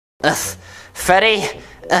Ugh. Freddy,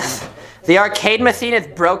 ugh. The arcade machine is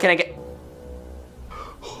broken again.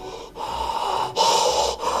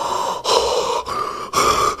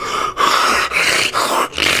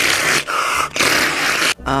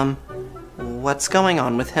 What's going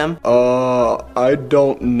on with him? I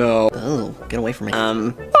don't know. Oh, get away from me.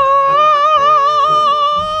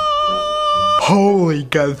 Holy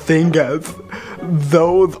gazingas.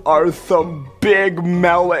 Those are some big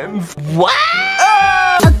melons. What?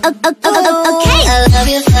 Okay. I love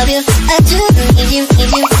you, I do need you,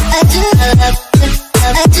 I do,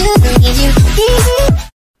 I do need you.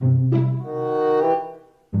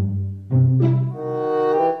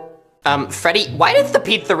 Freddy, why does the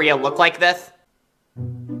pizzeria look like this?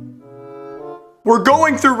 We're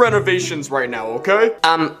going through renovations right now, okay?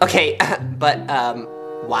 Okay, but,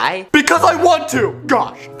 why? Because I want to!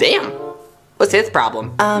 Gosh! Damn. What's his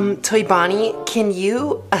problem? Toy Bonnie, can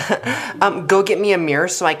you, go get me a mirror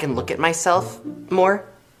so I can look at myself more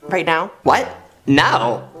right now? What?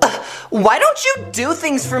 No. Why don't you do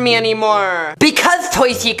things for me anymore? Because,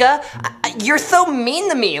 Toy Chica, you're so mean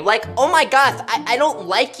to me. Like, oh my gosh, I don't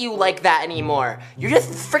like you like that anymore. You're just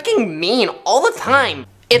freaking mean all the time.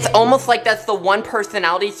 It's almost like that's the one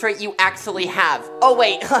personality trait you actually have. Oh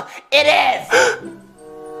wait, it is!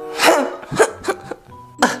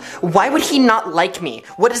 Why would he not like me?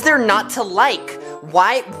 What is there not to like?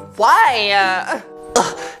 Why?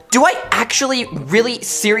 Do I actually really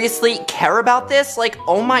seriously care about this? Like,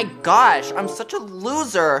 oh my gosh, I'm such a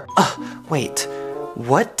loser. Wait,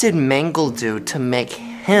 what did Mangle do to make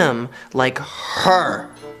him like her?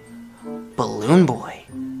 Balloon Boy.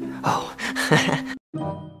 Oh.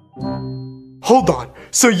 Hold on,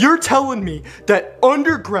 so you're telling me that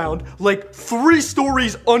underground, like 3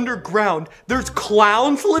 stories underground, there's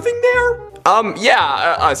clowns living there?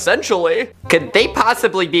 Yeah, essentially. Could they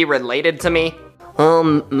possibly be related to me?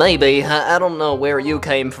 Maybe. I don't know where you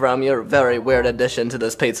came from. You're a very weird addition to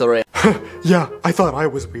this pizzeria. Yeah, I thought I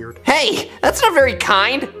was weird. Hey, that's not very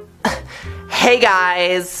kind. Hey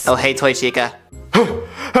guys. Oh, hey Toy Chica.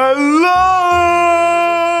 Hello!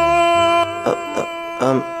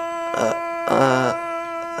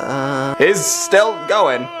 He's still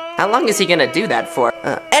going. How long is he gonna do that for?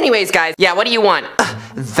 Anyways, guys, yeah, what do you want?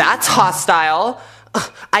 That's hostile.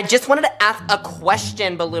 I just wanted to ask a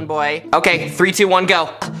question, Balloon Boy. Okay, 3, 2, 1, go.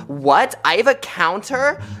 What? I have a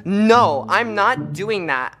counter? No, I'm not doing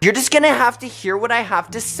that. You're just gonna have to hear what I have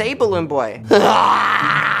to say, Balloon Boy.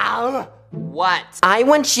 What? I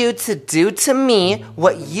want you to do to me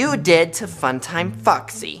what you did to Funtime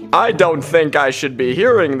Foxy. I don't think I should be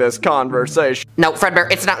hearing this conversation. No, Fredbear,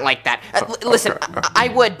 it's not like that. Listen, I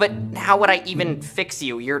would, but how would I even fix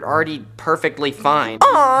you? You're already perfectly fine.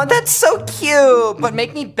 Aw, that's so cute, but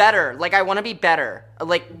make me better. Like, I want to be better.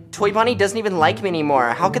 Like, Toy Bonnie doesn't even like me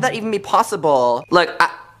anymore. How could that even be possible? Look,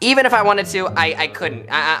 even if I wanted to, I couldn't.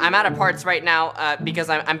 I'm out of parts right now because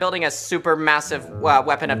I'm building a super massive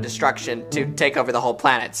weapon of destruction to take over the whole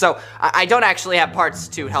planet. So I don't actually have parts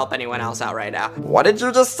to help anyone else out right now. What did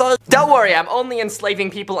you just say? Don't worry, I'm only enslaving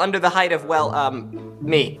people under the height of, well,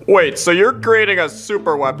 me. Wait, so you're creating a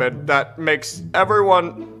super weapon that makes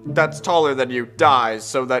everyone that's taller than you die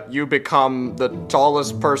so that you become the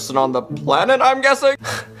tallest person on the planet, I'm guessing?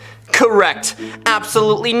 Correct.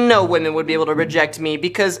 Absolutely no women would be able to reject me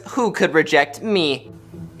because who could reject me?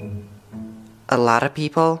 A lot of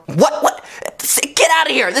people? What? Get out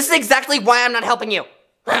of here! This is exactly why I'm not helping you.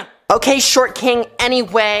 Okay, Short King,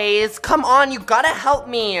 anyways. Come on, you gotta help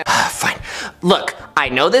me. Fine. Look, I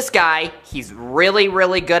know this guy. He's really,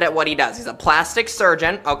 really good at what he does. He's a plastic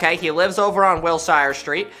surgeon, okay? He lives over on Wilshire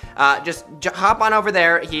Street. Just hop on over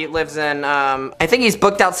there. He lives in, I think he's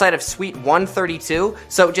booked outside of Suite 132.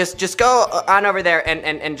 So just go on over there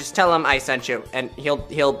and just tell him I sent you, and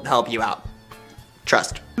he'll help you out.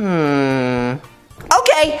 Trust.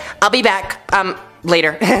 Okay, I'll be back,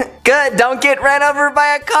 later. Good, don't get ran over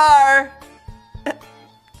by a car.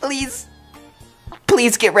 Please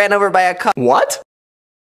get ran over by a car. What?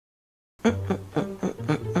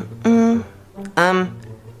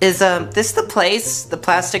 Is this the place? The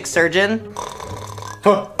plastic surgeon?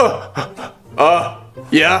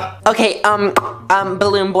 Yeah. Okay,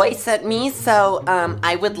 Balloon Boy sent me, so,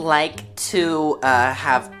 I would like to,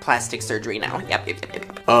 have plastic surgery now. Yep.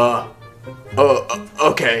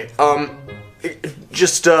 Okay,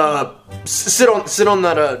 just, sit on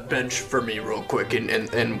that, bench for me real quick,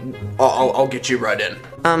 and I'll get you right in.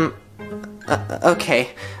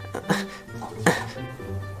 Okay.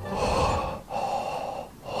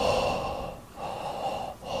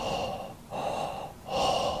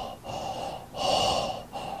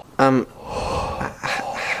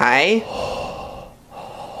 Hi?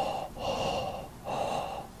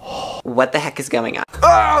 What the heck is going on?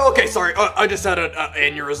 Oh, okay, sorry. I just had an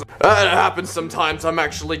aneurysm. It happens sometimes. I'm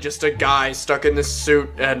actually just a guy stuck in this suit,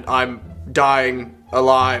 and I'm dying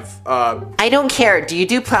alive. I don't care. Do you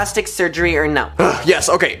do plastic surgery or no? Yes,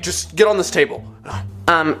 okay, just get on this table.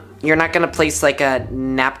 You're not gonna place like a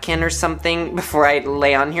napkin or something before I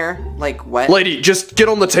lay on here? Like what? Lady, just get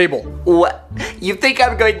on the table. What? You think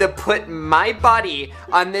I'm going to put my body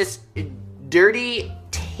on this dirty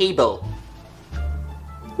table?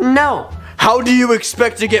 No. How do you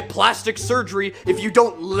expect to get plastic surgery if you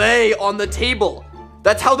don't lay on the table?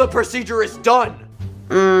 That's how the procedure is done.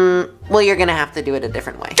 Well, you're gonna have to do it a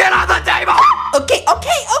different way. Get on the table! Okay.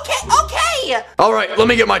 All right, let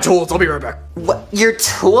me get my tools. I'll be right back. What, your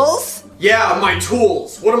tools? Yeah, my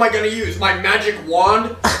tools. What am I gonna use? My magic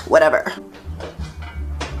wand? Whatever.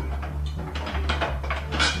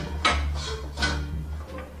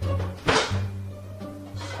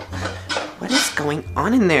 What is going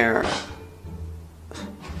on in there?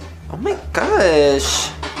 Oh my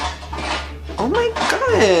gosh. Oh my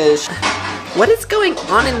gosh. What is going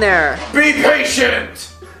on in there? Be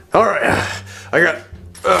patient! All right, I got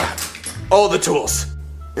all the tools.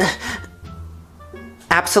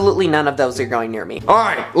 Absolutely none of those are going near me. All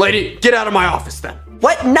right, lady, get out of my office then.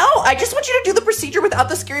 What? No, I just want you to do the procedure without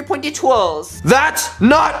the scary pointy tools. That's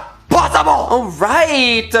not possible! All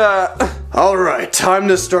right. All right, time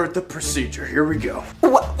to start the procedure. Here we go.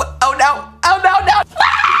 What? Oh no. Oh no.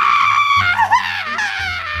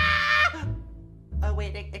 Oh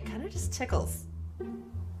wait, it kind of just tickles.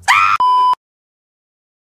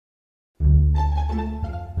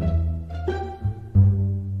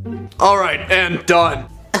 All right, and done.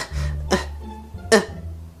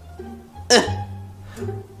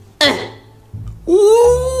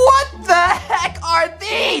 What the heck are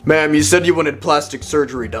these? Ma'am, you said you wanted plastic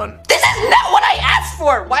surgery done. This is not what I asked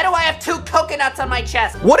for. Why do I have 2 coconuts on my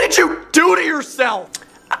chest? What did you do to yourself?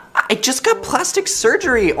 I just got plastic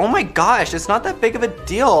surgery. Oh my gosh, it's not that big of a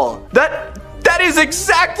deal. That is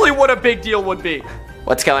exactly what a big deal would be.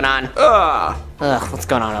 What's going on? Ugh, what's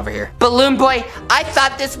going on over here? Balloon Boy, I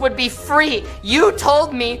thought this would be free. You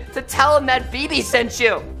told me to tell him that BB sent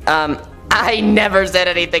you. I never said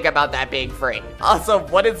anything about that being free. Also,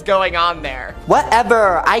 what is going on there?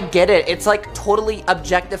 Whatever, I get it. It's like totally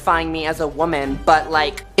objectifying me as a woman, but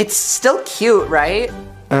like, it's still cute, right?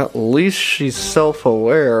 At least she's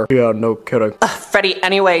self-aware. Yeah, no kidding. Freddy,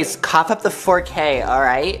 anyways, cough up the 4K, all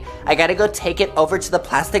right? I gotta go take it over to the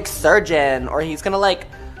plastic surgeon, or he's gonna like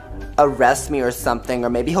arrest me or something, or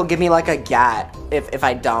maybe he'll give me like a gat if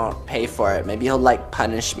I don't pay for it. Maybe he'll like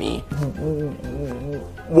punish me.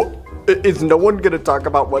 What? Is no one gonna talk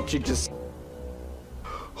about what she just...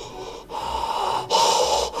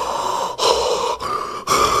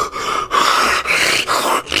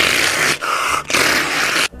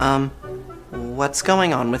 What's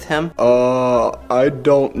going on with him? I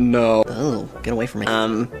don't know. Oh, get away from me.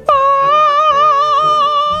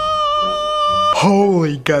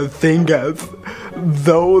 Holy gazingas.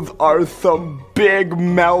 Those are some big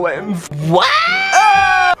melons. What?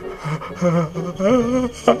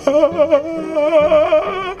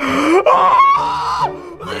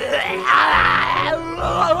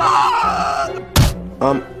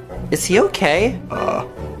 Is he okay?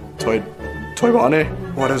 Toy Bonnie,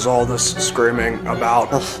 what is all this screaming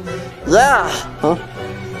about? Yeah. Huh?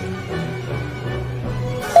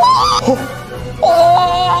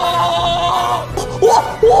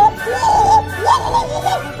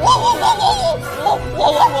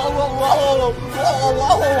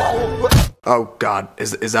 Oh God,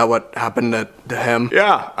 is that what happened to him?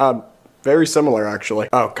 Yeah, very similar actually.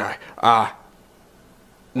 Okay,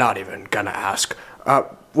 not even gonna ask.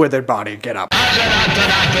 Withered body, get up.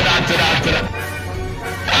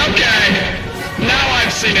 Okay, now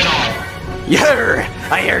I've seen it all. Yer,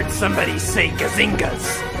 I heard somebody say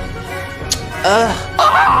gazingas.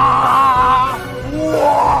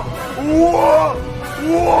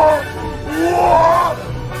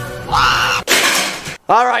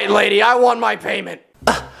 All right, lady, I want my payment.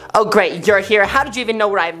 Oh great, you're here. How did you even know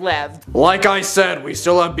where I lived? Like I said, we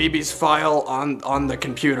still have BB's file on the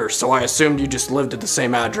computer, so I assumed you just lived at the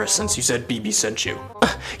same address since you said BB sent you.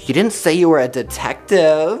 You didn't say you were a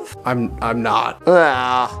detective. I'm not.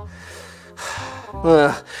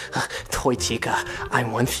 Toy Chica, I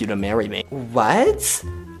want you to marry me. What?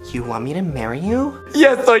 You want me to marry you?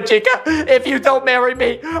 Yes, Toy Chica. If you don't marry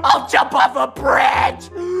me, I'll jump off a bridge.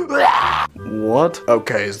 What?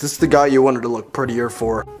 Okay, is this the guy you wanted to look prettier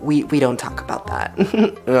for? We don't talk about that.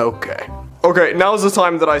 Okay. Okay, now's the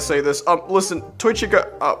time that I say this. Listen, Toy Chica,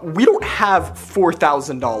 we don't have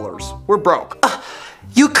 $4,000. We're broke.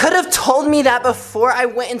 You could have told me that before I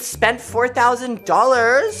went and spent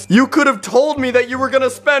 $4,000. You could have told me that you were gonna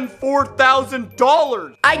spend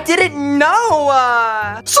 $4,000. I didn't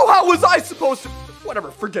know. So how was I supposed to?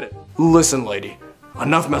 Whatever, forget it. Listen, lady,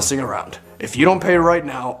 enough messing around. If you don't pay right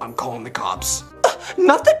now, I'm calling the cops.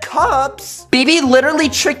 Not the cops. BB literally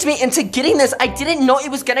tricked me into getting this. I didn't know it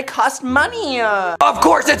was gonna cost money. Of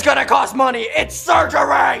course it's gonna cost money. It's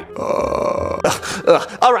surgery.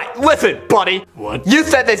 All right, listen, buddy. What? You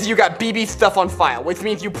said that you got BB's stuff on file, which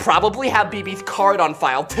means you probably have BB's card on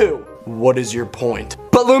file too. What is your point?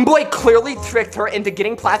 Balloon Boy clearly tricked her into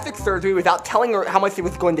getting plastic surgery without telling her how much it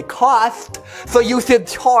was going to cost, so you should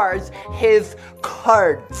charge his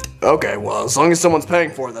card. Okay, well, as long as someone's paying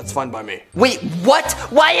for it, that's fine by me. Wait, what?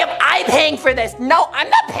 Why am I paying for this? No, I'm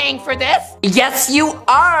not paying for this. Yes, you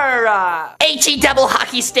are. HE double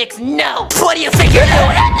hockey sticks, no. What do you think you're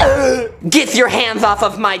doing? Get your hands off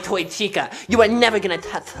of my toy Chica. You are never gonna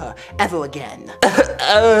touch her ever again.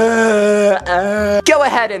 Go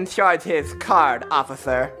ahead and charge his card,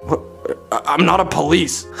 officer. I'm not a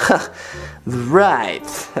police.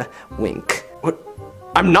 Right. Wink. What?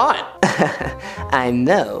 I'm not. I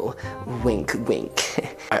know. Wink,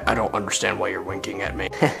 wink. I don't understand why you're winking at me.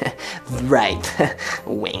 Right.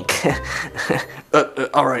 Wink.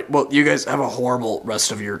 All right, well, you guys have a horrible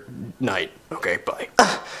rest of your night. Okay, bye.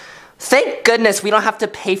 Thank goodness we don't have to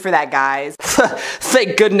pay for that, guys.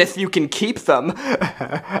 Thank goodness you can keep them.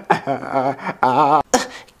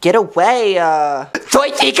 Get away, Toy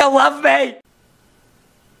Chica, love me!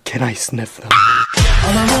 Can I sniff them?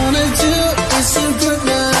 All I wanna do is to put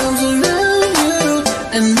my arms around you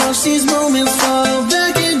and watch these moments fall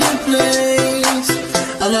back into place.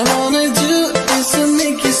 All I